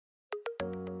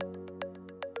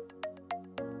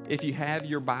if you have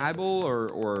your Bible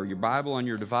or your Bible on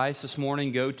your device this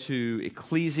morning, go to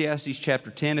Ecclesiastes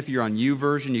chapter 10. If you're on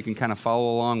YouVersion, you can kind of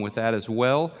follow along with that as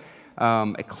well.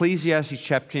 Ecclesiastes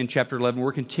chapter 10, chapter 11.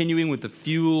 We're continuing with the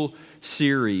Fuel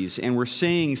series, and we're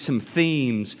seeing some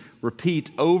themes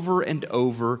repeat over and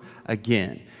over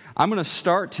again. I'm going to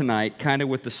start tonight kind of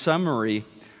with the summary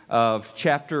of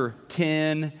chapter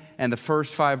 10 and the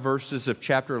first 5 verses of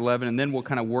chapter 11, and then we'll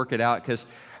kind of work it out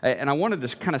and I wanted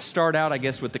to kind of start out, I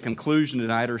guess, with the conclusion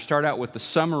tonight, or start out with the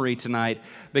summary tonight,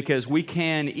 because we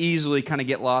can easily kind of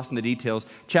get lost in the details.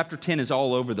 Chapter 10 is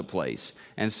all over the place,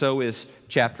 and so is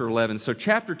chapter 11. So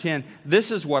chapter 10,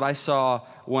 this is what I saw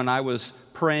when I was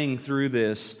praying through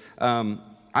this.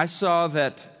 I saw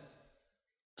that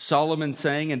Solomon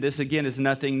saying, and this again is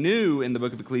nothing new in the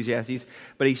book of Ecclesiastes,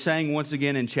 but he's saying once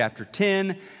again in chapter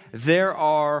 10, there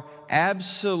are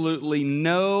absolutely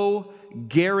no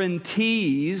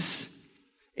guarantees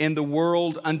in the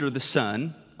world under the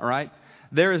sun, all right?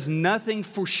 There is nothing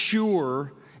for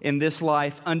sure in this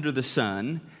life under the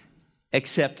sun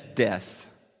except death,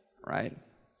 right?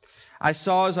 I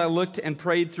saw, as I looked and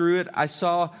prayed through it, I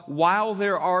saw while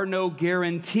there are no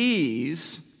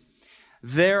guarantees,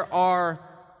 there are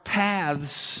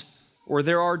paths or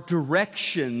there are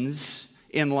directions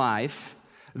in life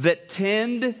that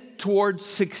tend toward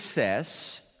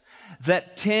success,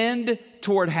 that tend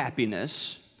toward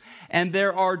happiness, and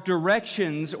there are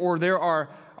directions or there are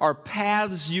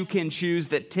paths you can choose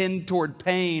that tend toward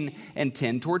pain and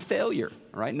tend toward failure.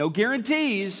 All right? No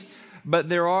guarantees, but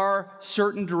there are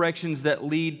certain directions that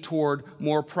lead toward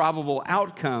more probable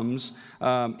outcomes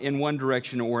in one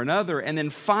direction or another. And then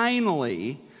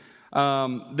finally,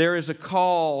 there is a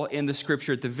call in the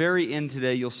Scripture at the very end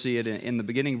today. You'll see it in the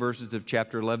beginning verses of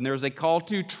chapter 11. There is a call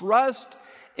to trust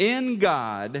in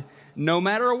God no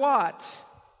matter what,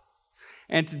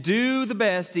 and to do the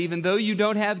best, even though you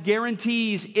don't have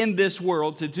guarantees in this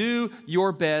world, to do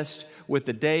your best with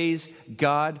the days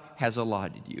God has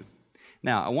allotted you.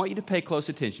 Now, I want you to pay close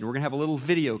attention. We're going to have a little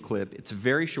video clip. It's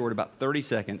very short, about 30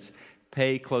 seconds.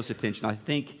 Pay close attention. I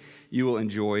think you will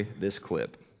enjoy this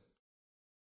clip.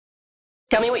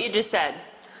 Tell me what you just said.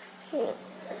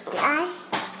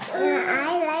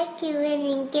 I like you when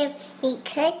you give me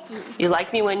cookies. You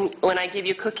like me when I give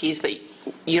you cookies, but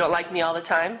you don't like me all the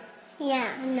time?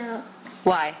 Yeah, no.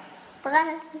 Why? But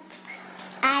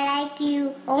I like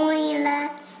you, only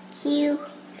love you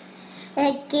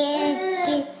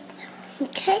again,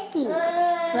 get cookies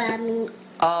from me.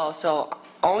 Oh, so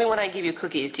only when I give you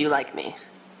cookies do you like me?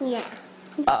 Yeah.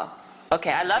 Oh,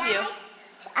 okay, I love you.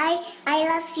 I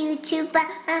love you too, but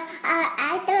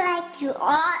I don't like you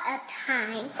all the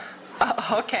time.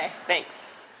 Oh, okay, thanks.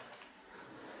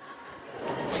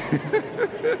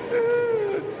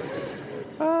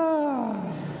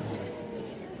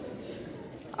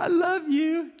 I love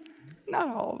you, not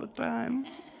all the time.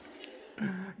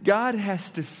 God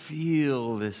has to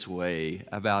feel this way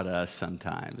about us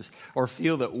sometimes, or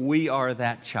feel that we are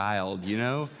that child, you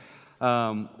know?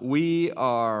 We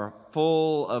are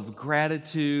full of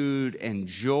gratitude and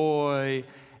joy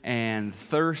and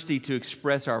thirsty to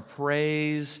express our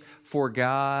praise for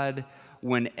God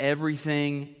when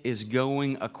everything is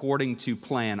going according to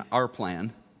plan, our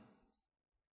plan.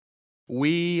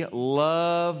 We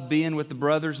love being with the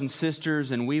brothers and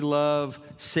sisters, and we love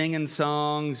singing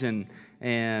songs and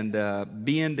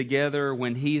being together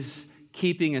when He's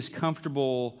keeping us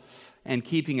comfortable and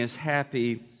keeping us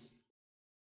happy.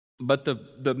 But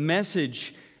the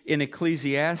message in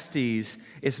Ecclesiastes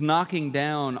is knocking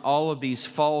down all of these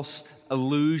false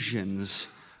illusions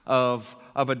of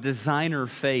a designer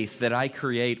faith that I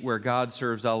create where God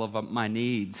serves all of my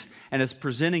needs. And it's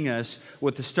presenting us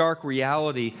with the stark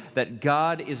reality that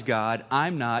God is God,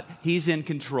 I'm not, He's in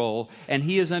control, and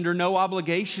He is under no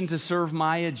obligation to serve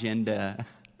my agenda.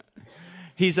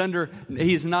 He's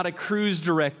not a cruise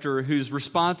director whose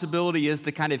responsibility is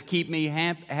to kind of keep me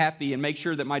happy and make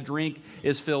sure that my drink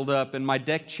is filled up and my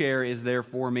deck chair is there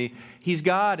for me. He's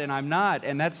God and I'm not,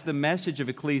 and that's the message of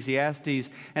Ecclesiastes.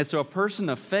 And so a person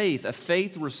of faith, a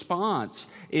faith response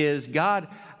is, God,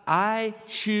 I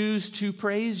choose to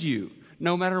praise you.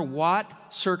 No matter what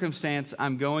circumstance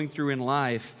I'm going through in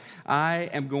life,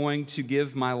 I am going to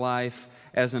give my life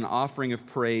as an offering of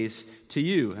praise to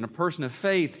you. And a person of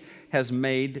faith has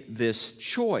made this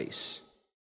choice.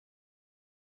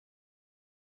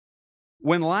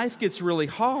 When life gets really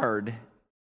hard,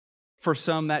 for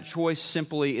some, that choice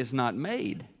simply is not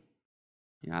made.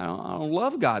 You know, I don't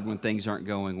love God when things aren't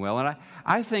going well. And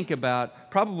I think about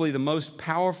probably the most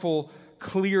powerful,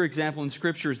 clear example in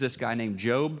Scripture is this guy named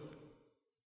Job.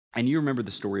 And you remember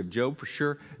the story of Job for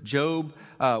sure. Job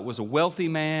was a wealthy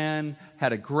man,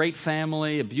 had a great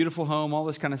family, a beautiful home, all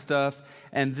this kind of stuff.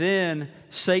 And then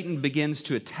Satan begins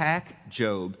to attack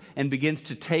Job and begins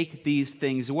to take these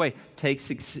things away, takes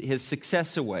his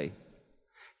success away,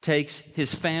 takes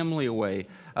his family away.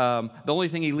 The only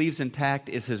thing he leaves intact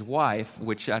is his wife,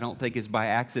 which I don't think is by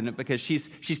accident because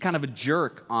she's kind of a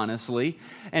jerk, honestly.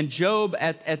 And Job,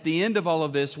 at the end of all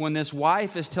of this, when this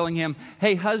wife is telling him,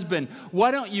 hey, husband,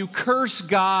 why don't you curse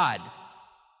God?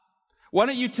 Why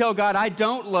don't you tell God, I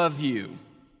don't love you?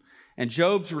 And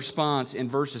Job's response in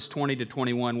verses 20 to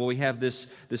 21, well, we have this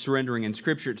rendering in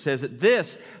Scripture. It says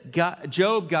that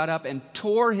Job got up and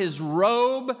tore his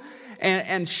robe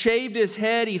and shaved his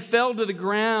head. He fell to the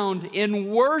ground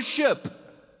in worship.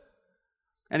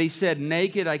 And he said,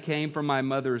 naked I came from my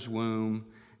mother's womb,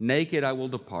 naked I will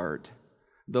depart.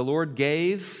 The Lord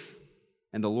gave,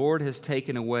 and the Lord has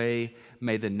taken away.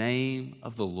 May the name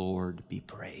of the Lord be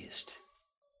praised.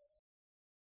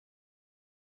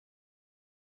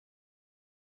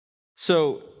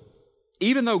 So,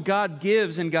 even though God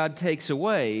gives and God takes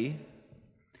away,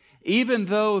 even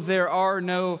though there are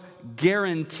no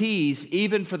guarantees,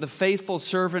 even for the faithful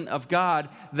servant of God,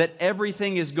 that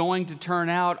everything is going to turn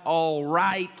out all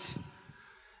right,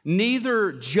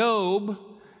 neither Job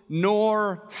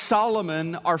nor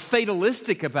Solomon are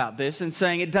fatalistic about this and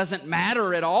saying it doesn't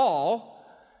matter at all.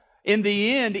 In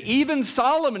the end, even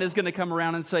Solomon is going to come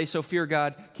around and say, so fear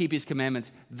God, keep His commandments.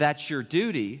 That's your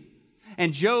duty.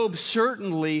 And Job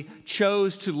certainly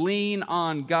chose to lean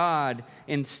on God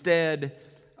instead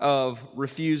of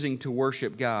refusing to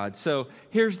worship God. So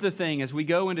here's the thing, as we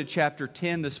go into chapter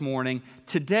 10 this morning,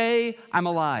 today I'm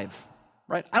alive,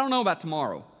 right? I don't know about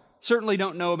tomorrow. Certainly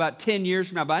don't know about 10 years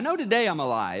from now, but I know today I'm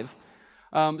alive.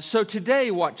 So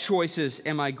today, what choices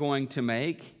am I going to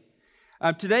make?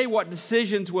 Today, what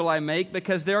decisions will I make?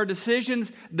 Because there are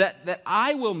decisions that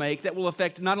I will make that will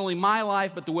affect not only my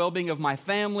life, but the well-being of my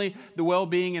family, the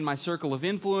well-being in my circle of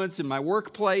influence, in my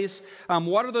workplace.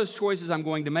 What are those choices I'm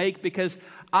going to make? Because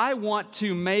I want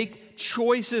to make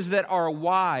choices that are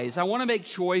wise. I want to make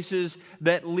choices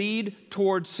that lead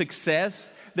towards success,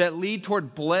 that lead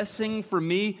toward blessing for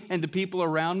me and the people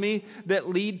around me, that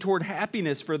lead toward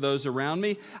happiness for those around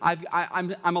me.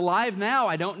 I'm alive now.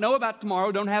 I don't know about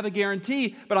tomorrow, don't have a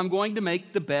guarantee, but I'm going to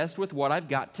make the best with what I've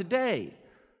got today.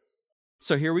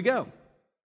 So here we go.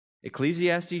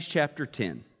 Ecclesiastes chapter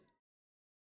 10.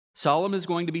 Solomon is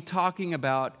going to be talking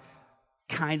about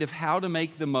kind of how to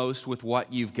make the most with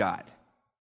what you've got.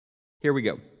 Here we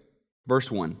go. Verse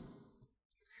 1.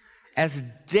 As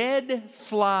dead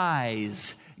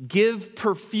flies give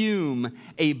perfume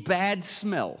a bad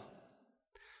smell,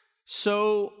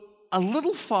 so a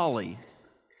little folly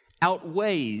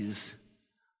outweighs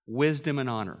wisdom and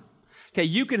honor. Okay,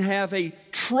 you can have a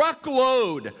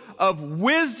truckload of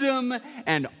wisdom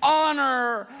and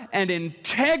honor and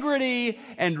integrity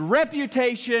and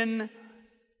reputation.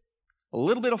 A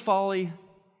little bit of folly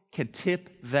can tip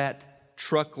that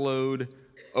truckload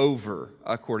over,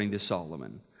 according to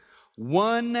Solomon.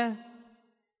 One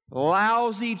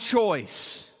lousy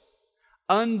choice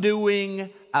undoing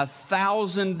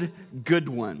 1,000 good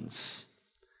ones.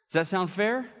 Does that sound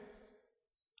fair? It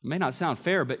may not sound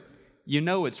fair, but you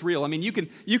know it's real. I mean, you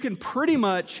can pretty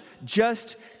much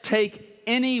just take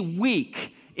any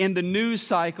week in the news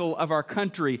cycle of our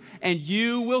country and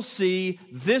you will see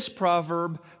this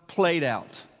proverb played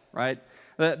out, right?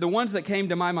 The ones that came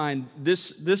to my mind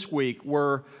this week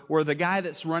were the guy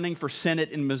that's running for Senate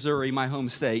in Missouri, my home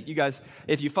state. You guys,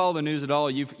 if you follow the news at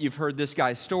all, you've heard this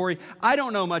guy's story. I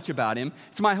don't know much about him.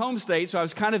 It's my home state, so I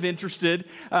was kind of interested.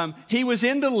 He was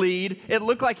in the lead. It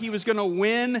looked like he was going to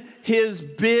win his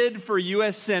bid for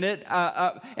U.S. Senate.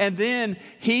 And then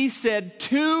he said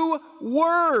 2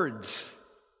 words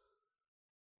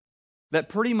that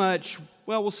pretty much,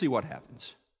 well, we'll see what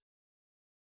happens.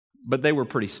 But they were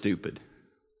pretty stupid.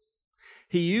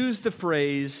 He used the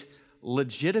phrase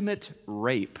legitimate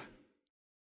rape.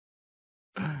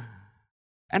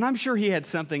 And I'm sure he had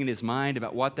something in his mind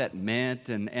about what that meant,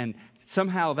 and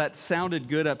somehow that sounded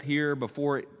good up here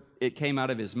before it came out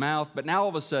of his mouth. But now all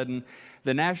of a sudden,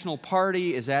 the National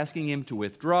Party is asking him to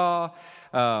withdraw.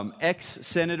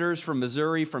 Ex-senators from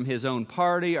Missouri from his own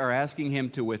party are asking him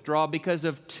to withdraw because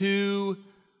of 2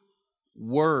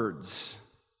 words,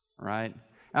 right?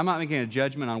 I'm not making a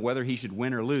judgment on whether he should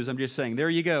win or lose. I'm just saying, there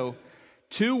you go.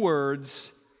 2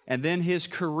 words, and then his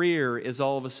career is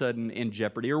all of a sudden in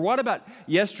jeopardy. Or what about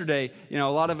yesterday? You know,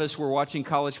 a lot of us were watching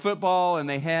college football, and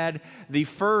they had the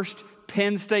first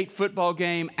Penn State football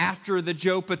game after the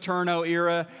Joe Paterno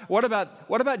era. What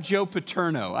about Joe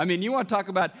Paterno? I mean, you want to talk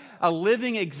about a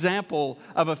living example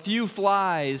of a few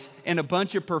flies and a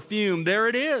bunch of perfume. There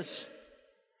it is.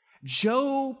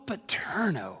 Joe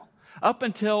Paterno. Up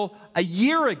until a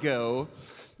year ago,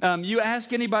 you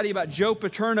ask anybody about Joe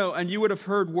Paterno and you would have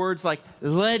heard words like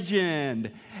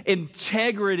legend,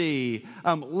 integrity,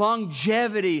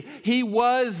 longevity. He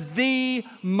was the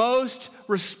most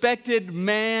respected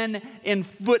man in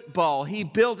football. He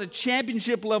built a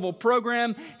championship level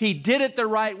program. He did it the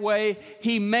right way.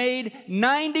 He made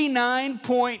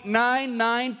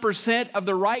 99.99% of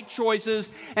the right choices,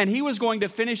 and he was going to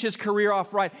finish his career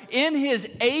off right. In his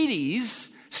 80s,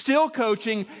 still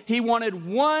coaching, he wanted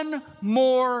one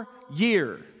more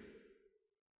year.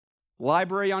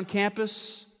 Library on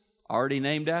campus, already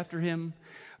named after him.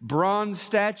 Bronze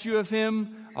statue of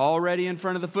him, already in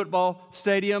front of the football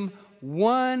stadium.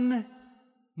 One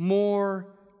more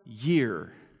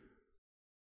year.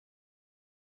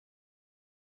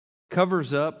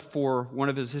 Covers up for one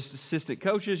of his assistant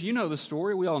coaches. You know the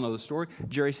story. We all know the story.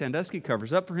 Jerry Sandusky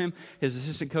covers up for him. His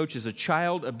assistant coach is a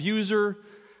child abuser.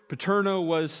 Paterno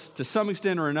was, to some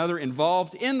extent or another,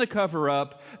 involved in the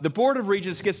cover-up. The Board of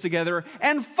Regents gets together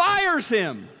and fires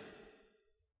him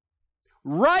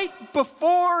right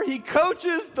before he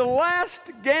coaches the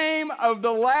last game of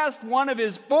the last one of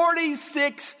his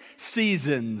 46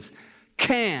 seasons.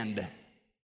 Canned.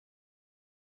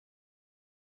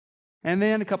 And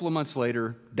then a couple of months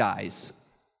later, dies.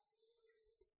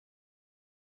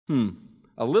 A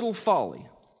little folly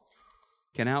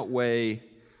can outweigh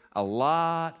a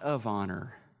lot of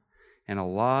honor and a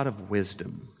lot of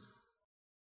wisdom.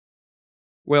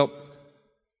 Well,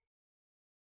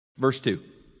 verse 2.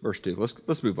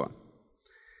 Let's move on.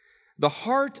 The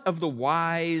heart of the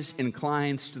wise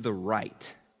inclines to the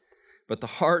right, but the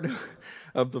heart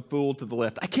of the fool to the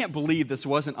left. I can't believe this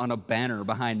wasn't on a banner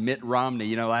behind Mitt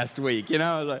Romney, last week.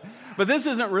 But this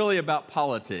isn't really about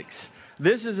politics.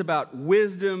 This is about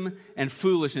wisdom and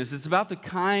foolishness. It's about the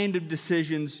kind of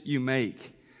decisions you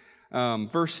make.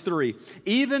 Verse 3,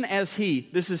 even as he,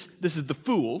 this is the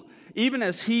fool, even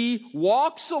as he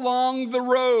walks along the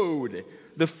road,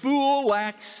 the fool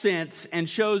lacks sense and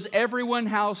shows everyone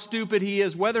how stupid he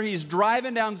is. Whether he's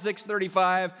driving down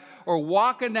 635 or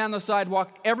walking down the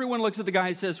sidewalk, everyone looks at the guy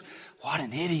and says, what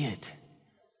an idiot.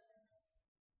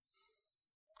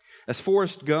 As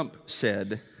Forrest Gump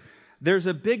said, there's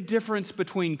a big difference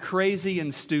between crazy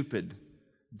and stupid.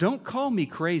 Don't call me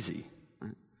crazy.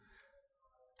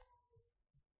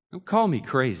 Don't call me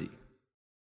crazy.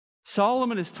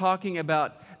 Solomon is talking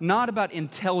not about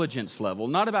intelligence level,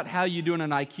 not about how you do in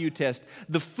an IQ test.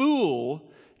 The fool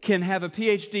can have a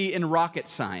PhD in rocket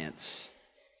science,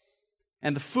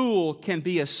 and the fool can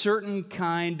be a certain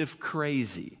kind of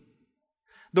crazy.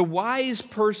 The wise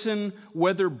person,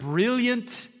 whether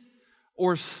brilliant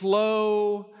or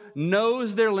slow,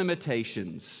 knows their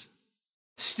limitations,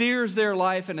 steers their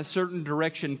life in a certain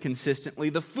direction consistently.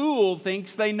 The fool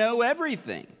thinks they know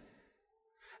everything.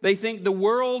 They think the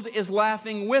world is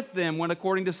laughing with them, when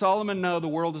according to Solomon, no, the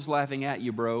world is laughing at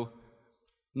you, bro,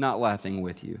 not laughing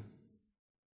with you.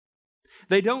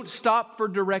 They don't stop for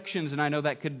directions, and I know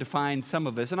that could define some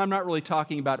of us, and I'm not really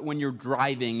talking about when you're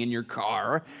driving in your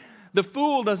car. The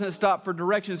fool doesn't stop for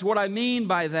directions. What I mean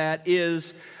by that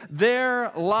is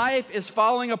their life is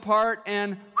falling apart,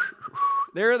 and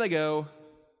there they go.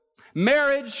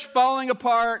 Marriage falling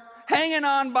apart, hanging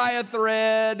on by a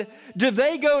thread. Do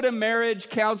they go to marriage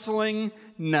counseling?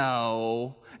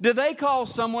 No. Do they call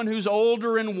someone who's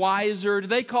older and wiser? Do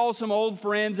they call some old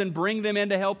friends and bring them in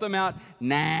to help them out?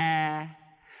 Nah.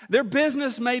 Their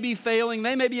business may be failing.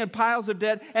 They may be in piles of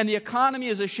debt, and the economy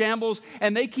is a shambles,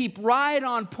 and they keep right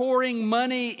on pouring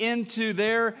money into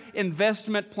their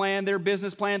investment plan, their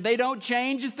business plan. They don't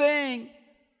change a thing.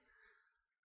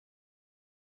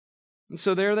 And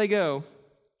so there they go.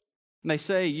 And they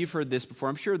say, you've heard this before,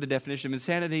 I'm sure the definition of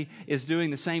insanity is doing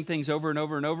the same things over and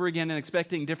over and over again and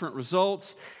expecting different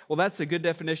results. Well, that's a good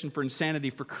definition for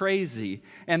insanity, for crazy.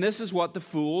 And this is what the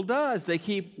fool does. They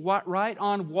keep right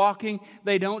on walking.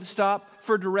 They don't stop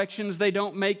for directions. They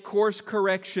don't make course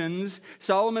corrections.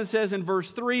 Solomon says in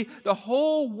verse 3, the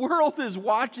whole world is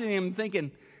watching him thinking,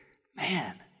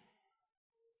 man,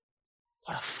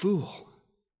 what a fool.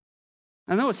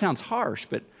 I know it sounds harsh,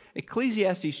 but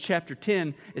Ecclesiastes chapter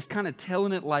 10 is kind of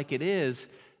telling it like it is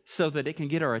so that it can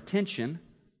get our attention.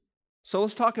 So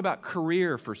let's talk about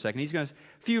career for a second. He's going to,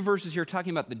 a few verses here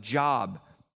talking about the job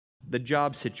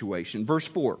situation. Verse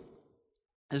 4.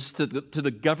 This is to the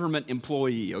government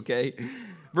employee, okay?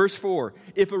 Verse 4.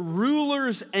 If a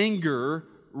ruler's anger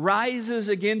rises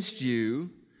against you,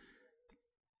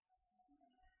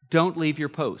 don't leave your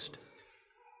post.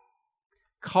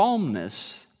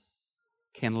 Calmness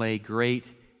can lay great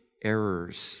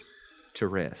errors to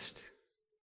rest.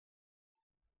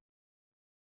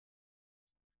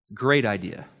 Great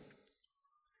idea.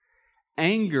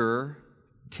 Anger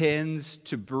tends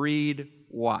to breed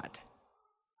what?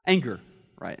 Anger,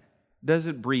 right?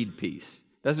 Doesn't breed peace.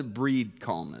 Doesn't breed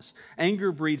calmness.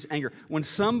 Anger breeds anger. When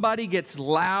somebody gets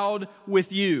loud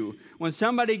with you, when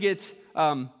somebody gets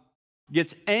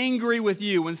angry with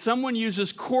you, when someone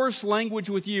uses coarse language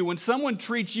with you, when someone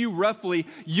treats you roughly,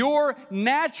 your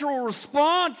natural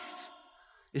response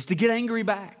is to get angry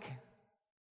back,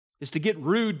 is to get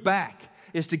rude back,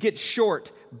 is to get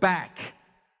short back.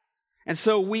 And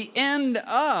so we end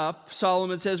up,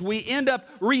 Solomon says, we end up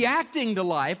reacting to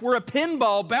life. We're a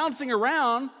pinball bouncing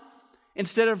around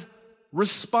instead of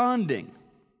responding.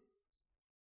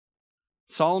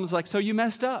 Solomon's like, so you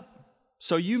messed up.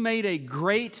 So you made a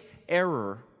great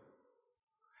error.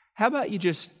 How about you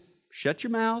just shut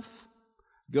your mouth,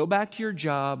 go back to your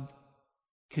job,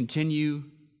 continue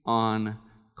on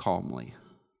calmly?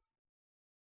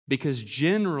 Because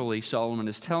generally, Solomon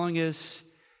is telling us,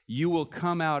 you will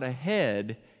come out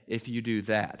ahead if you do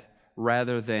that,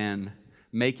 rather than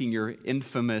making your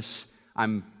infamous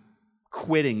 "I'm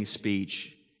quitting"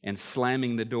 speech and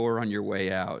slamming the door on your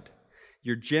way out.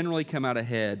 You generally come out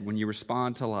ahead when you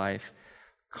respond to life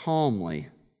calmly.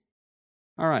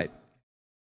 All right.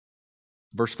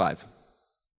 Verse 5.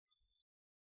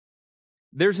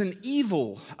 There's an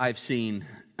evil I've seen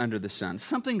under the sun,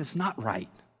 something that's not right.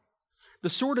 The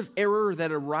sort of error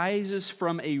that arises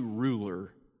from a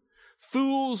ruler.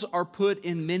 Fools are put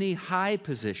in many high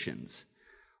positions,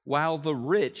 while the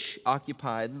rich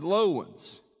occupy the low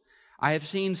ones. I have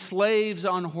seen slaves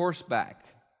on horseback,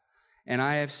 and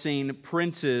I have seen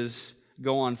princes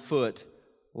go on foot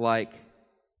like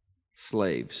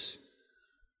slaves.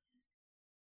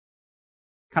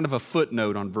 Kind of a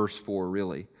footnote on verse 4,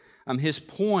 really. His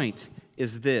point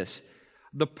is this.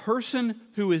 The person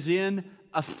who is in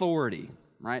authority,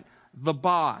 right? The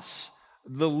boss,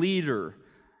 the leader,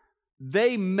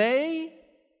 they may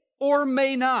or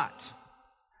may not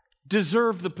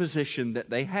deserve the position that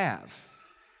they have,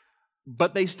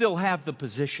 but they still have the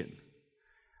position.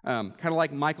 Kind of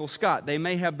like Michael Scott. They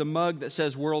may have the mug that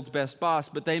says world's best boss,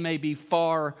 but they may be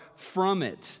far from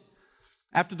it.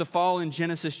 After the fall in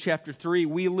Genesis chapter 3,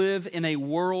 we live in a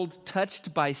world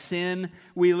touched by sin.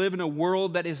 We live in a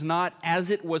world that is not as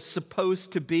it was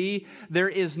supposed to be. There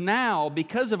is now,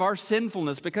 because of our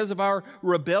sinfulness, because of our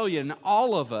rebellion,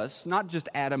 all of us, not just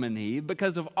Adam and Eve,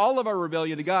 because of all of our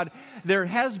rebellion to God, there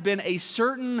has been a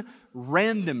certain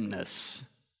randomness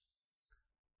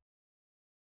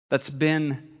that's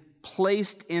been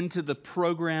placed into the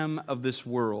program of this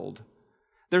world.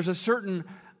 There's a certain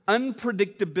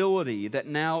unpredictability that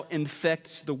now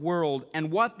infects the world.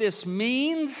 And what this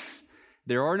means,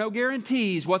 there are no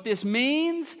guarantees. What this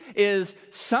means is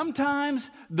sometimes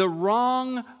the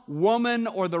wrong woman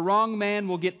or the wrong man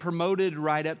will get promoted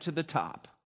right up to the top.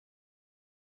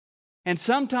 And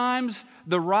sometimes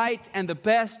the right and the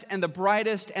best and the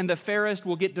brightest and the fairest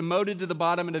will get demoted to the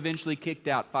bottom and eventually kicked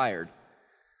out, fired.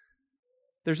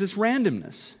 There's this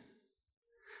randomness.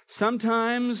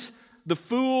 Sometimes the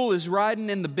fool is riding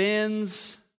in the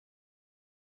Benz,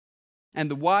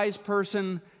 and the wise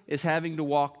person is having to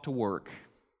walk to work.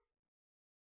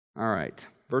 All right,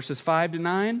 verses 5 to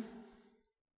 9.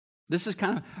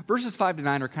 Verses 5 to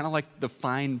 9 are kind of like the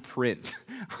fine print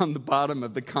on the bottom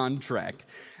of the contract,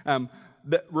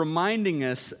 reminding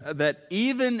us that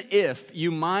even if you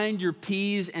mind your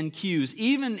P's and Q's,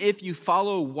 even if you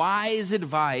follow wise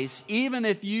advice, even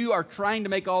if you are trying to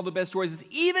make all the best choices,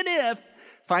 even if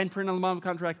fine print on the bottom of the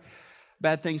contract,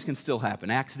 bad things can still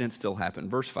happen. Accidents still happen.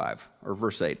 Verse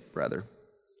 8, rather.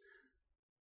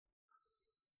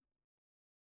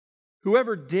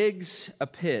 Whoever digs a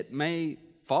pit may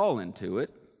fall into it.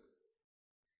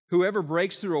 Whoever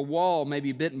breaks through a wall may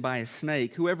be bitten by a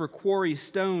snake. Whoever quarries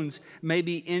stones may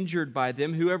be injured by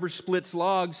them. Whoever splits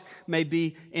logs may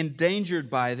be endangered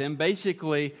by them.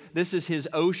 Basically, this is his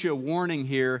OSHA warning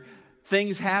here.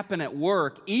 Things happen at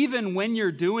work, even when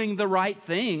you're doing the right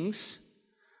things.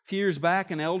 A few years back,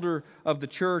 an elder of the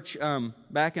church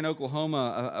back in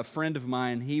Oklahoma, a friend of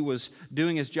mine, he was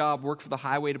doing his job, worked for the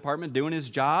highway department, doing his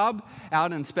job,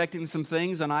 out inspecting some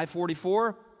things on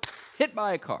I-44, hit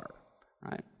by a car,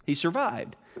 right? He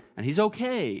survived, and he's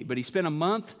okay, but he spent a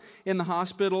month in the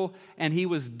hospital, and he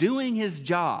was doing his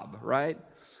job, right?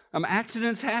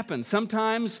 Accidents happen.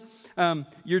 Sometimes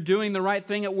you're doing the right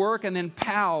thing at work and then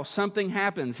pow, something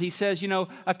happens. He says,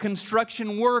 a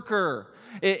construction worker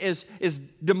is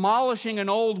demolishing an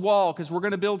old wall because we're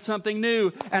going to build something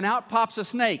new, and out pops a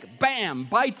snake. Bam!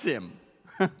 Bites him.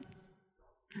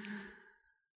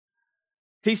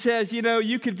 He says,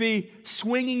 you could be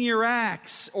swinging your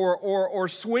axe or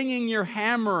swinging your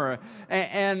hammer,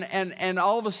 and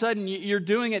all of a sudden you're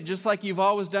doing it just like you've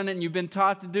always done it and you've been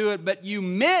taught to do it, but you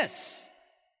miss.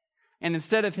 And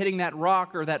instead of hitting that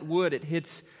rock or that wood, it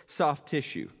hits soft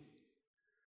tissue.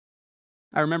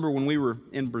 I remember when we were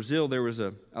in Brazil, there was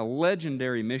a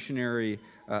legendary missionary,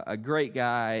 a great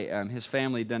guy. His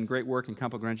family had done great work in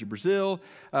Campo Grande, Brazil.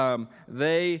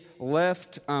 They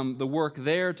left the work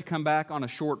there to come back on a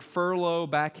short furlough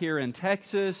back here in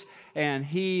Texas. And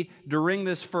he, during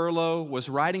this furlough, was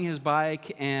riding his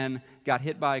bike and got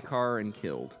hit by a car and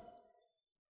killed.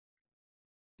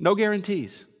 No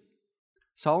guarantees.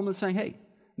 Solomon's saying, hey,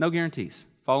 no guarantees.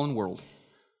 Fallen world.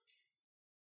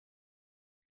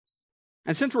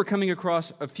 And since we're coming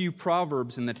across a few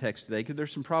Proverbs in the text today, because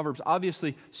there's some Proverbs,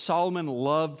 obviously Solomon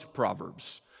loved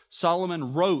Proverbs.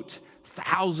 Solomon wrote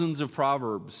thousands of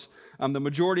Proverbs. The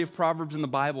majority of Proverbs in the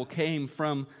Bible came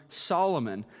from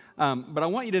Solomon. But I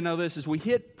want you to know this, as we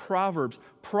hit Proverbs,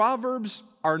 Proverbs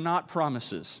are not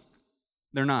promises.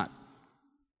 They're not.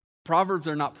 Proverbs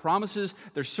are not promises.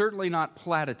 They're certainly not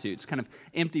platitudes, kind of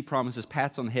empty promises,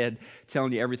 pats on the head,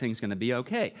 telling you everything's going to be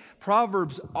okay.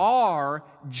 Proverbs are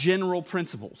general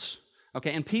principles,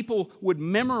 okay? And people would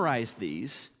memorize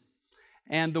these,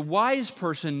 and the wise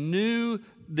person knew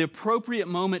the appropriate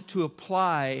moment to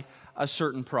apply a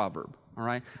certain proverb, all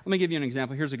right? Let me give you an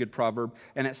example. Here's a good proverb,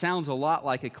 and it sounds a lot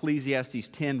like Ecclesiastes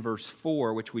 10, verse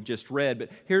 4, which we just read, but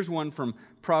here's one from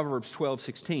Proverbs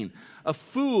 12:16. A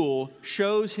fool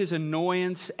shows his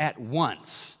annoyance at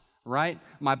once, right?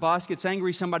 My boss gets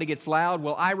angry, somebody gets loud,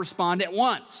 well, I respond at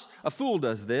once. A fool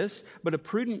does this, but a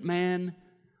prudent man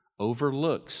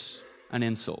overlooks an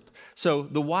insult. So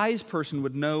the wise person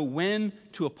would know when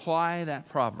to apply that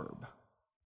proverb.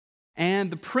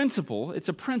 And the principle, it's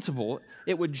a principle,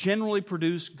 it would generally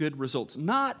produce good results.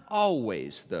 Not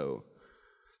always, though.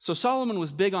 So Solomon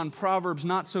was big on Proverbs,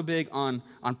 not so big on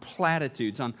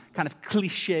platitudes, on kind of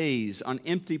cliches, on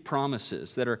empty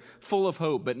promises that are full of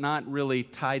hope but not really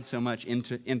tied so much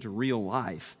into real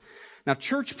life. Now,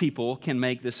 church people can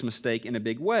make this mistake in a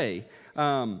big way.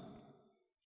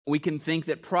 We can think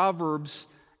that Proverbs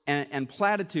and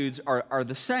platitudes are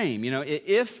the same.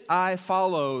 If I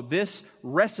follow this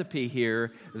recipe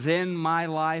here, then my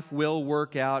life will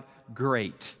work out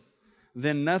great.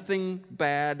 Then nothing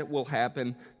bad will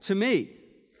happen to me.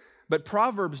 But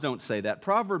Proverbs don't say that.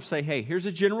 Proverbs say, hey, here's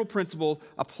a general principle.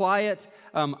 Apply it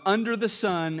under the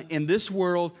sun in this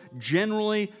world.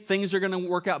 Generally, things are going to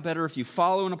work out better if you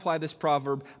follow and apply this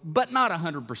proverb, but not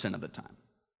 100% of the time.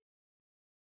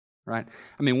 Right?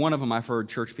 I mean, one of them I've heard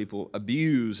church people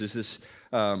abuse is this,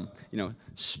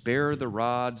 spare the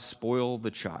rod, spoil the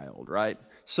child, right?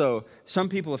 So some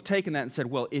people have taken that and said,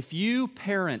 well, if you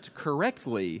parent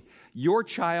correctly, your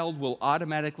child will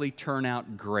automatically turn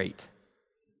out great,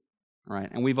 right?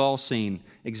 And we've all seen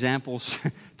examples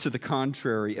to the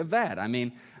contrary of that. I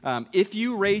mean, if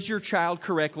you raise your child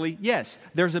correctly, yes,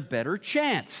 there's a better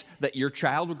chance that your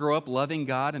child will grow up loving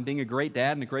God and being a great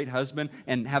dad and a great husband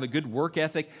and have a good work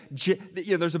ethic.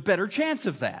 There's a better chance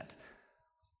of that.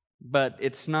 But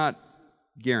it's not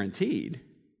guaranteed.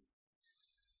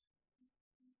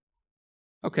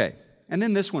 Okay, and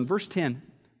then this one, verse 10,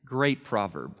 great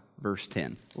proverb, verse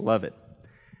 10. Love it.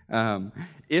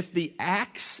 If the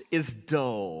axe is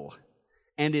dull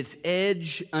and its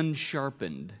edge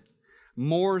unsharpened,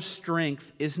 more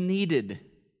strength is needed,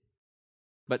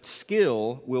 but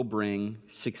skill will bring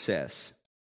success.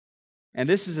 And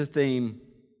this is a theme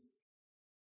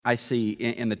I see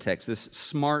in the text, this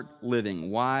smart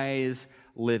living, wise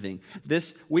living.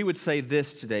 We would say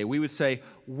this today. We would say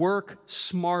work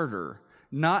smarter,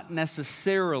 not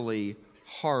necessarily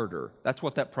harder. That's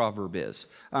what that proverb is.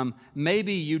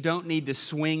 Maybe you don't need to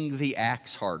swing the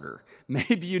axe harder.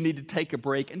 Maybe you need to take a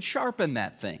break and sharpen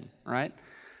that thing, right?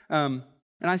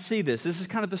 And I see this. This is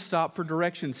kind of the stop for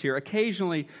directions here.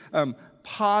 Occasionally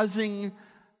pausing,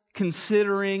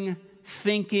 considering,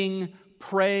 thinking,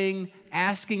 praying,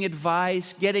 asking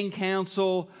advice, getting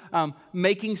counsel,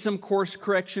 making some course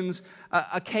corrections.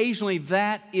 Occasionally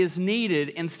that is needed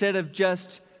instead of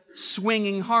just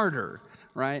swinging harder,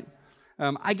 right?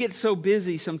 I get so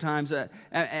busy sometimes,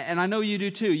 and I know you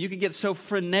do too. You can get so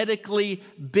frenetically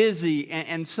busy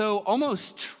and so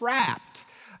almost trapped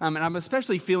and I'm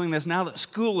especially feeling this now that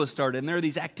school has started, and there are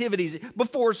these activities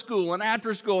before school and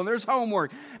after school, and there's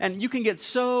homework, and you can get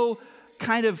so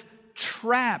kind of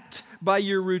trapped by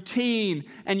your routine,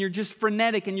 and you're just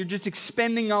frenetic, and you're just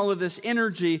expending all of this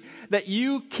energy that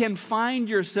you can find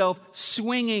yourself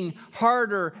swinging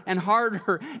harder and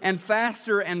harder and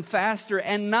faster,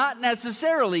 and not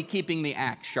necessarily keeping the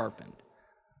axe sharpened.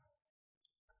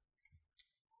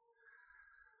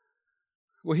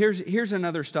 Well, here's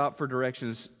another stop for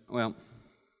directions. Well,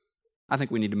 I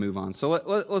think we need to move on. So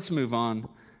let's move on.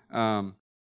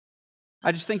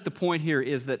 I just think the point here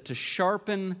is that to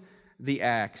sharpen the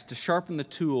axe, to sharpen the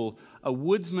tool, a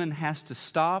woodsman has to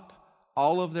stop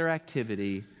all of their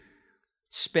activity,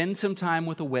 spend some time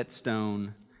with a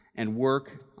whetstone, and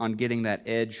work on getting that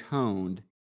edge honed.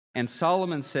 And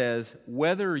Solomon says,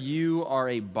 whether you are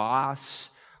a boss,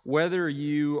 whether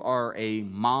you are a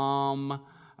mom,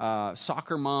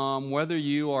 soccer mom, whether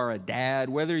you are a dad,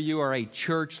 whether you are a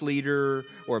church leader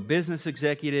or a business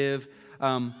executive,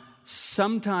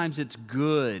 sometimes it's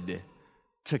good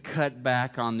to cut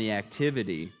back on the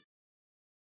activity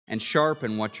and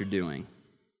sharpen what you're doing.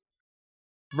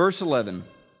 Verse 11.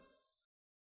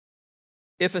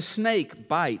 If a snake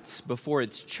bites before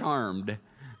it's charmed,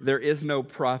 there is no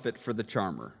profit for the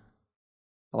charmer.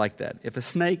 I like that. If a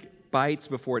snake bites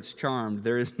before it's charmed,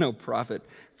 there is no profit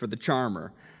for the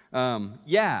charmer.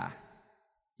 Yeah.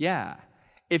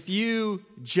 If you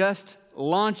just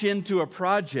launch into a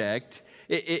project,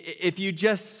 if you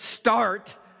just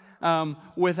start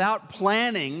without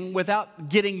planning, without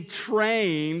getting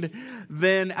trained,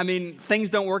 then,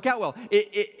 things don't work out well.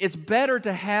 It's better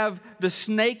to have the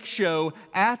snake show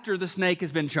after the snake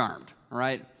has been charmed,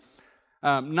 right?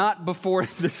 Not before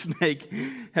the snake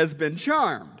has been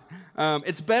charmed.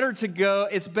 It's better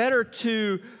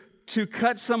to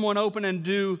cut someone open and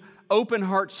do open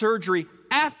heart surgery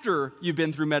after you've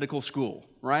been through medical school,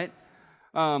 right?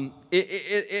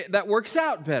 That works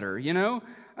out better, you know?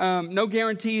 No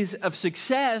guarantees of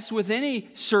success with any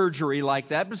surgery like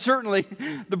that, but certainly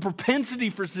the propensity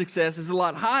for success is a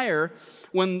lot higher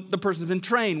when the person's been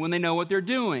trained, when they know what they're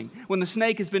doing. When the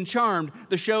snake has been charmed,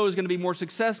 the show is going to be more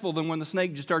successful than when the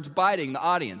snake just starts biting the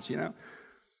audience, you know?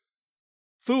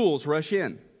 Fools rush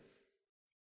in.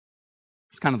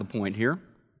 It's kind of the point here.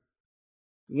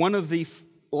 One of the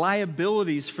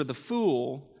liabilities for the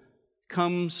fool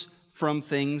comes from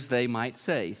things they might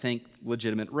say. Think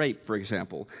legitimate rape, for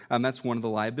example. That's one of the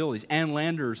liabilities. Ann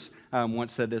Landers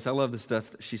once said this. I love the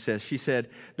stuff that she says. She said,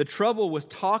 the trouble with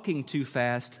talking too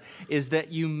fast is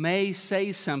that you may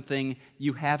say something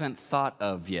you haven't thought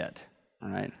of yet. All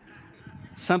right?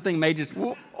 Something may just,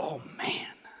 oh man.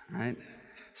 All right?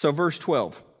 So verse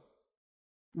 12.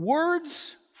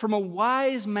 Words from a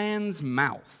wise man's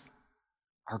mouth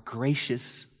are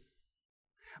gracious,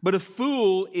 but a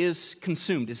fool is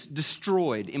consumed, is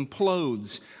destroyed,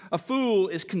 implodes. A fool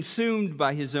is consumed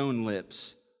by his own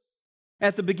lips.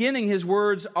 At the beginning, his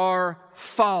words are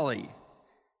folly.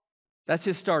 That's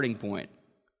his starting point.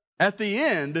 At the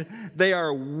end, they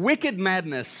are wicked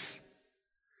madness.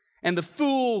 And the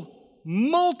fool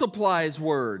multiplies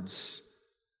words.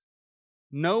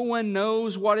 No one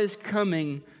knows what is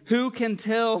coming. Who can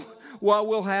tell what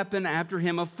will happen after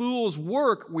him? A fool's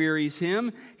work wearies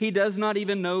him. He does not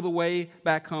even know the way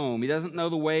back home. He doesn't know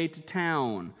the way to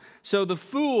town. So the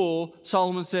fool,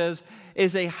 Solomon says,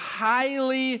 is a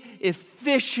highly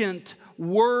efficient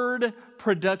word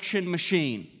production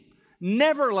machine,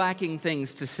 never lacking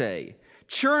things to say,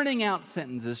 churning out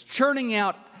sentences, churning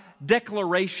out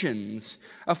declarations.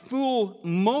 A fool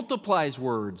multiplies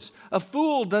words. A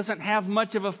fool doesn't have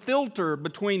much of a filter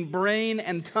between brain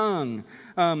and tongue.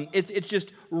 It's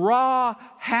just raw,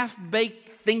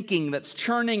 half-baked thinking that's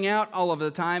churning out all of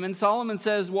the time. And Solomon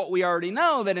says what we already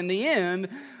know, that in the end,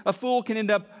 a fool can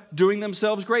end up doing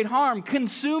themselves great harm,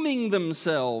 consuming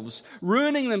themselves,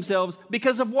 ruining themselves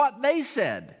because of what they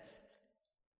said.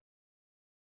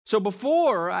 So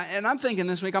before, and I'm thinking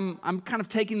this week, I'm kind of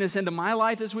taking this into my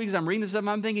life this week as I'm reading this stuff,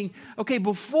 I'm thinking, okay,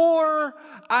 before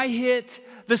I hit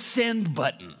the send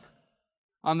button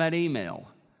on that email,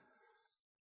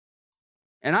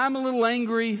 and I'm a little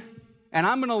angry, and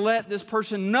I'm going to let this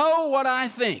person know what I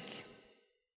think.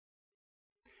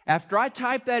 After I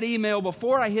type that email,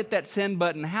 before I hit that send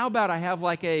button, how about I have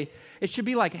it should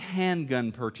be like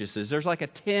handgun purchases. There's like a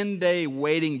 10-day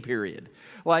waiting period.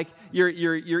 Like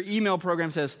your email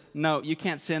program says, no, you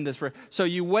can't send this. So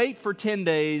you wait for 10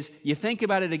 days, you think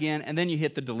about it again, and then you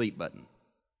hit the delete button.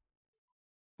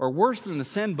 Or worse than the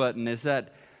send button is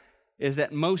that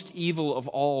most evil of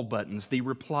all buttons, the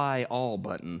reply all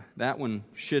button. That one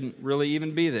shouldn't really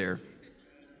even be there.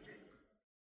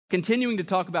 Continuing to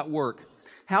talk about work.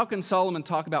 How can Solomon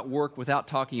talk about work without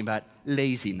talking about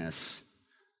laziness?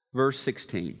 Verse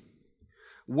 16.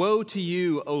 Woe to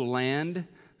you, O land,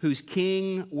 whose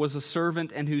king was a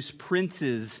servant and whose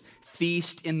princes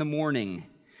feast in the morning.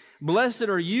 Blessed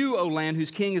are you, O land,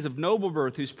 whose king is of noble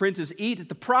birth, whose princes eat at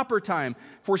the proper time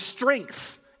for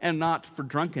strength and not for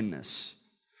drunkenness.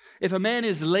 If a man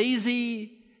is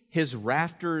lazy, his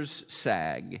rafters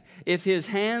sag. If his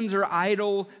hands are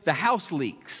idle, the house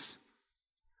leaks.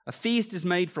 A feast is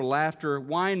made for laughter,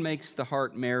 wine makes the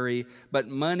heart merry, but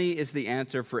money is the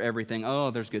answer for everything. Oh,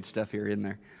 there's good stuff here, isn't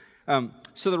there?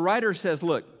 So the writer says,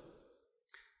 look,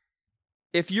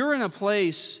 if you're in a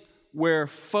place where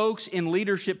folks in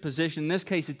leadership position, in this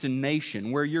case it's a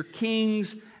nation, where your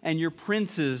kings and your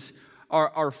princes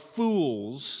are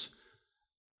fools,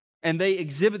 and they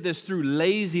exhibit this through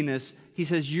laziness, he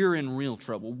says, you're in real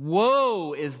trouble.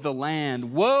 Woe is the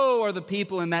land. Woe are the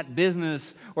people in that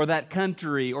business or that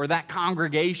country or that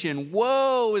congregation.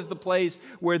 Woe is the place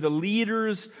where the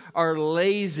leaders are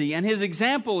lazy. And his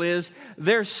example is,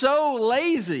 they're so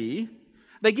lazy,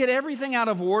 they get everything out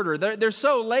of order. They're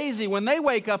so lazy when they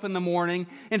wake up in the morning,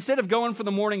 instead of going for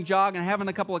the morning jog and having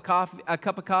a cup of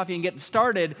coffee and getting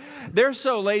started, they're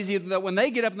so lazy that when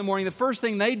they get up in the morning, the first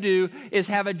thing they do is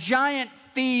have a giant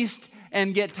feast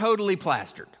and get totally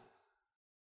plastered.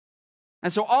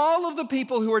 And so all of the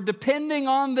people who are depending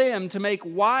on them to make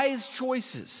wise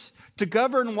choices, to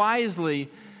govern wisely,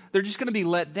 they're just going to be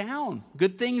let down.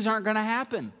 Good things aren't going to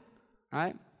happen,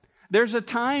 right? There's a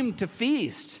time to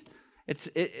feast.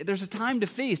 There's a time to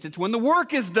feast. It's when the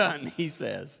work is done, he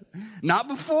says, not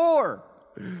before.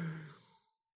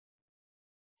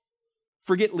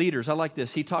 Forget leaders. I like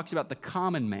this. He talks about the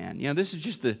common man. This is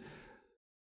just the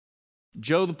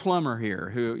Joe the plumber here,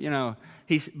 who,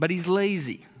 but he's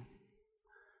lazy.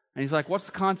 And he's like, what's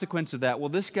the consequence of that? Well,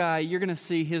 this guy, you're going to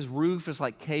see his roof is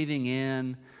like caving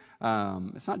in.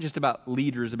 It's not just about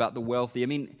leaders, about the wealthy. I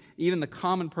mean, even the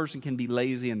common person can be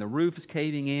lazy, and the roof is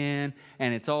caving in,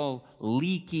 and it's all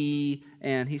leaky.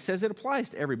 And he says it applies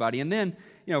to everybody. And then,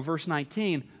 verse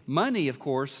 19, money, of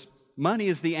course, money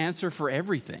is the answer for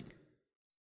everything.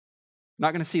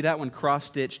 Not going to see that one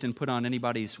cross-stitched and put on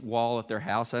anybody's wall at their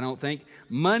house, I don't think.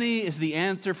 Money is the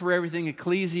answer for everything.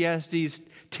 Ecclesiastes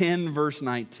 10, verse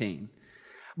 19.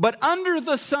 But under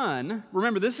the sun,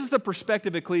 remember, this is the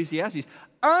perspective of Ecclesiastes,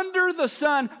 under the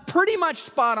sun, pretty much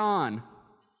spot on.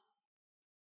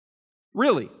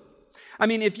 Really. I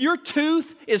mean, if your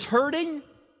tooth is hurting,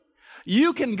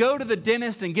 you can go to the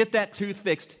dentist and get that tooth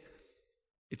fixed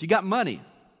if you got money.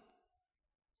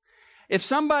 If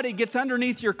somebody gets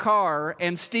underneath your car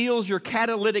and steals your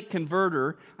catalytic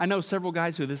converter, I know several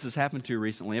guys who this has happened to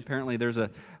recently. Apparently there's a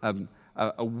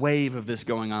wave of this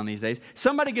going on these days.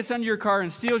 Somebody gets under your car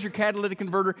and steals your catalytic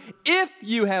converter. If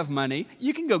you have money,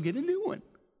 you can go get a new one.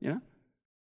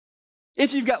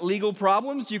 If you've got legal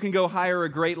problems, you can go hire a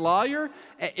great lawyer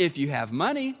if you have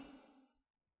money.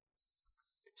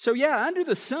 So under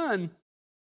the sun,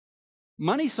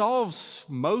 money solves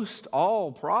most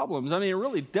all problems. I mean, it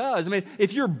really does. I mean,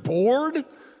 if you're bored,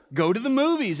 go to the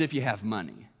movies if you have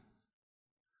money.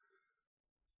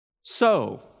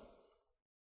 So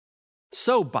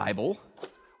Bible,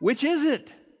 which is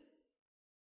it?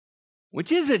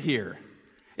 Which is it here?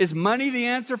 Is money the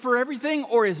answer for everything,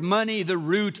 or is money the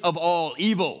root of all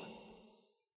evil?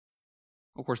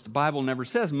 Of course, the Bible never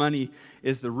says money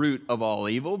is the root of all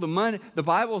evil. The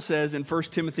Bible says in 1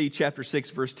 Timothy chapter 6,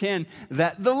 verse 10,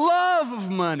 that the love of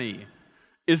money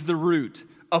is the root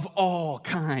of all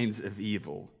kinds of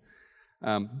evil.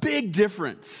 Big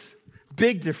difference.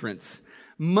 Big difference.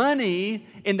 Money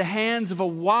in the hands of a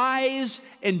wise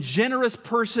and generous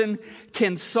person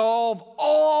can solve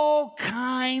all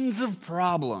kinds of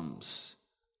problems.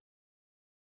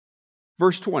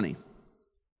 Verse 20.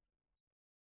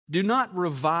 Do not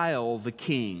revile the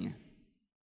king,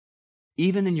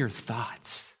 even in your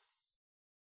thoughts,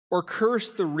 or curse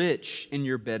the rich in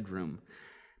your bedroom,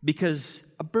 because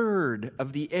a bird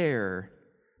of the air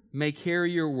may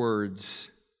carry your words,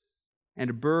 and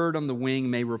a bird on the wing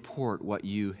may report what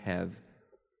you have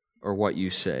or what you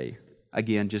say.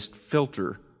 Again, just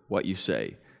filter what you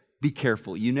say. Be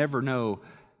careful. You never know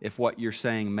if what you're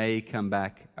saying may come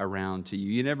back around to you.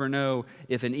 You never know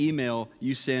if an email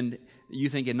you send, you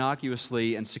think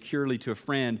innocuously and securely to a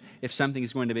friend, if something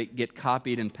is going to get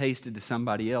copied and pasted to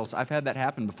somebody else. I've had that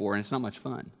happen before, and it's not much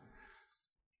fun.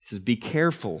 He says, be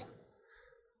careful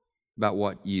about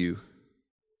what you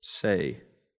say.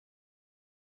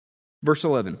 Verse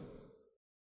 11,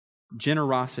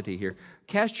 generosity here.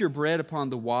 Cast your bread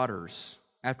upon the waters.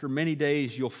 After many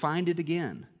days, you'll find it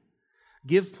again.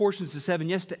 Give portions to 7,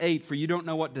 yes, to 8, for you don't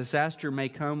know what disaster may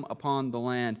come upon the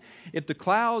land. If the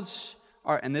clouds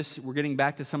are, and this, we're getting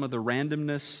back to some of the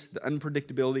randomness, the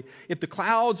unpredictability. If the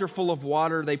clouds are full of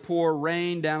water, they pour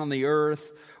rain down on the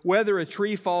earth. Whether a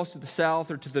tree falls to the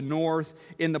south or to the north,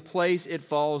 in the place it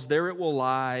falls, there it will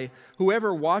lie.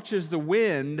 Whoever watches the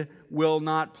wind will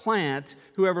not plant.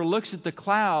 Whoever looks at the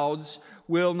clouds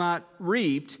will not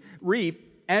reap.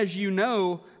 As you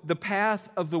know, the path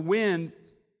of the wind,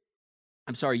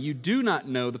 you do not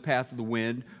know the path of the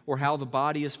wind or how the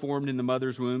body is formed in the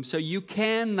mother's womb, so you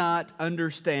cannot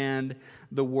understand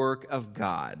the work of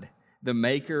God, the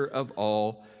maker of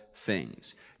all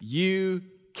things. You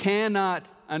cannot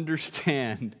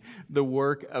understand the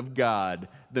work of God,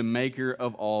 the maker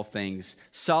of all things.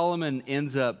 Solomon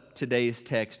ends up today's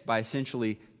text by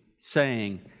essentially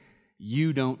saying,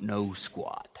 you don't know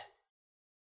squat.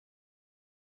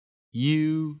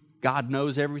 God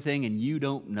knows everything, and you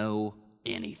don't know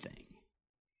anything.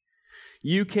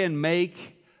 You can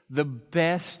make the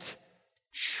best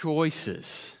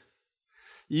choices.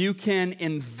 You can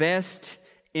invest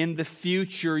in the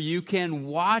future. You can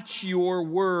watch your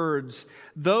words.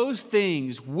 Those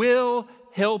things will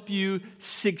help you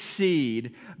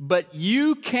succeed, but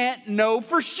you can't know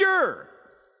for sure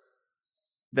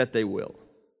that they will.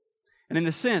 And in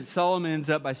a sense, Solomon ends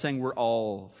up by saying we're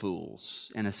all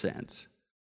fools, in a sense.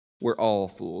 We're all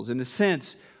fools. In a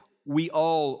sense, we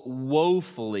all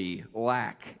woefully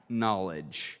lack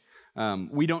knowledge.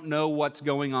 We don't know what's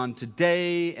going on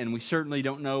today, and we certainly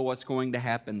don't know what's going to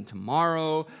happen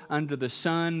tomorrow. Under the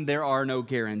sun, there are no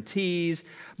guarantees.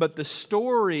 But the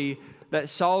story that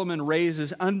Solomon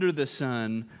raises under the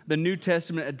sun, the New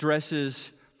Testament addresses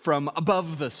from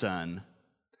above the sun.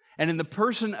 And in the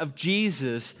person of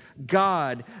Jesus,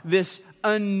 God, this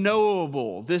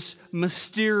unknowable, this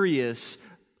mysterious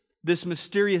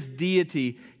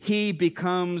deity, He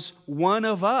becomes one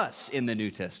of us in the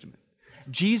New Testament.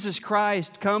 Jesus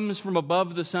Christ comes from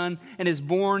above the sun and is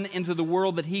born into the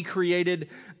world that He created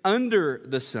under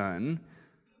the sun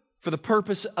for the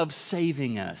purpose of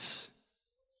saving us,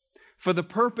 for the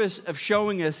purpose of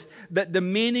showing us that the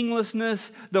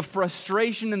meaninglessness, the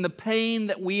frustration, and the pain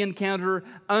that we encounter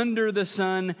under the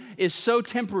sun is so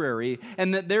temporary,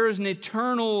 and that there is an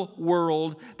eternal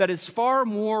world that is far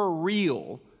more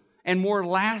real and more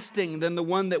lasting than the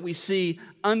one that we see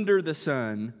under the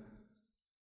sun.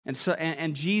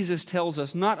 And Jesus tells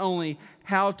us not only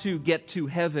how to get to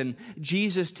heaven,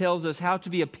 Jesus tells us how to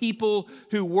be a people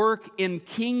who work in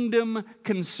kingdom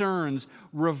concerns,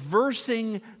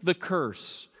 reversing the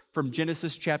curse from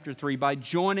Genesis chapter 3 by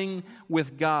joining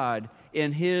with God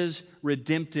in His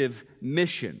redemptive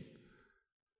mission.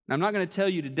 Now, I'm not going to tell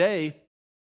you today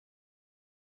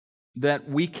that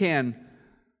we can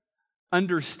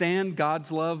understand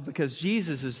God's love, because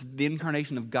Jesus is the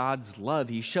incarnation of God's love.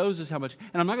 He shows us how much,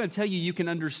 and I'm not going to tell you you can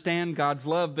understand God's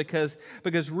love because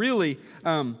really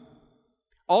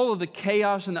all of the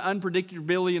chaos and the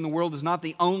unpredictability in the world is not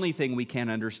the only thing we can't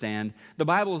understand. The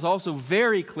Bible is also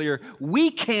very clear.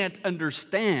 We can't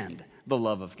understand the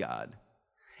love of God.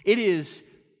 It is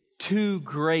too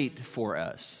great for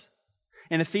us.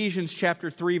 In Ephesians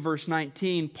chapter 3, verse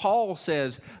 19, Paul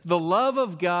says, the love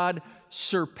of God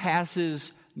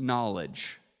surpasses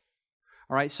knowledge.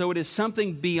 All right, so it is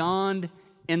something beyond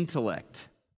intellect.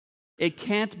 It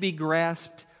can't be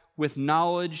grasped with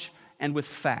knowledge and with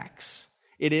facts.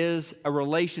 It is a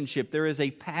relationship. There is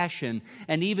a passion,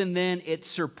 and even then it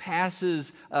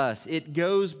surpasses us. It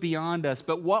goes beyond us.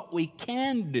 But what we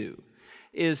can do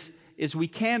is we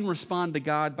can respond to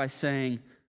God by saying,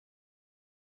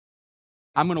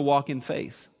 I'm going to walk in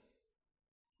faith.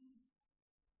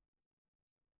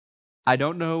 I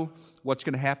don't know what's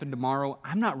going to happen tomorrow.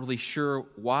 I'm not really sure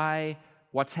why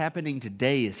what's happening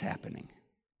today is happening.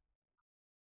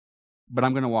 But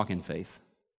I'm going to walk in faith.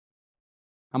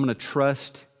 I'm going to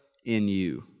trust in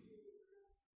You.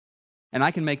 And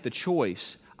I can make the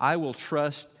choice. I will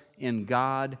trust in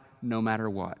God no matter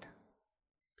what.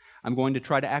 I'm going to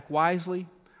try to act wisely.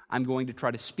 I'm going to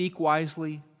try to speak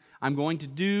wisely. I'm going to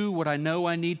do what I know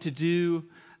I need to do.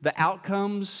 The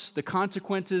outcomes, the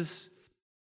consequences,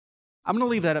 I'm going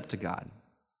to leave that up to God.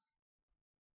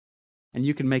 And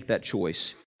you can make that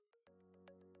choice.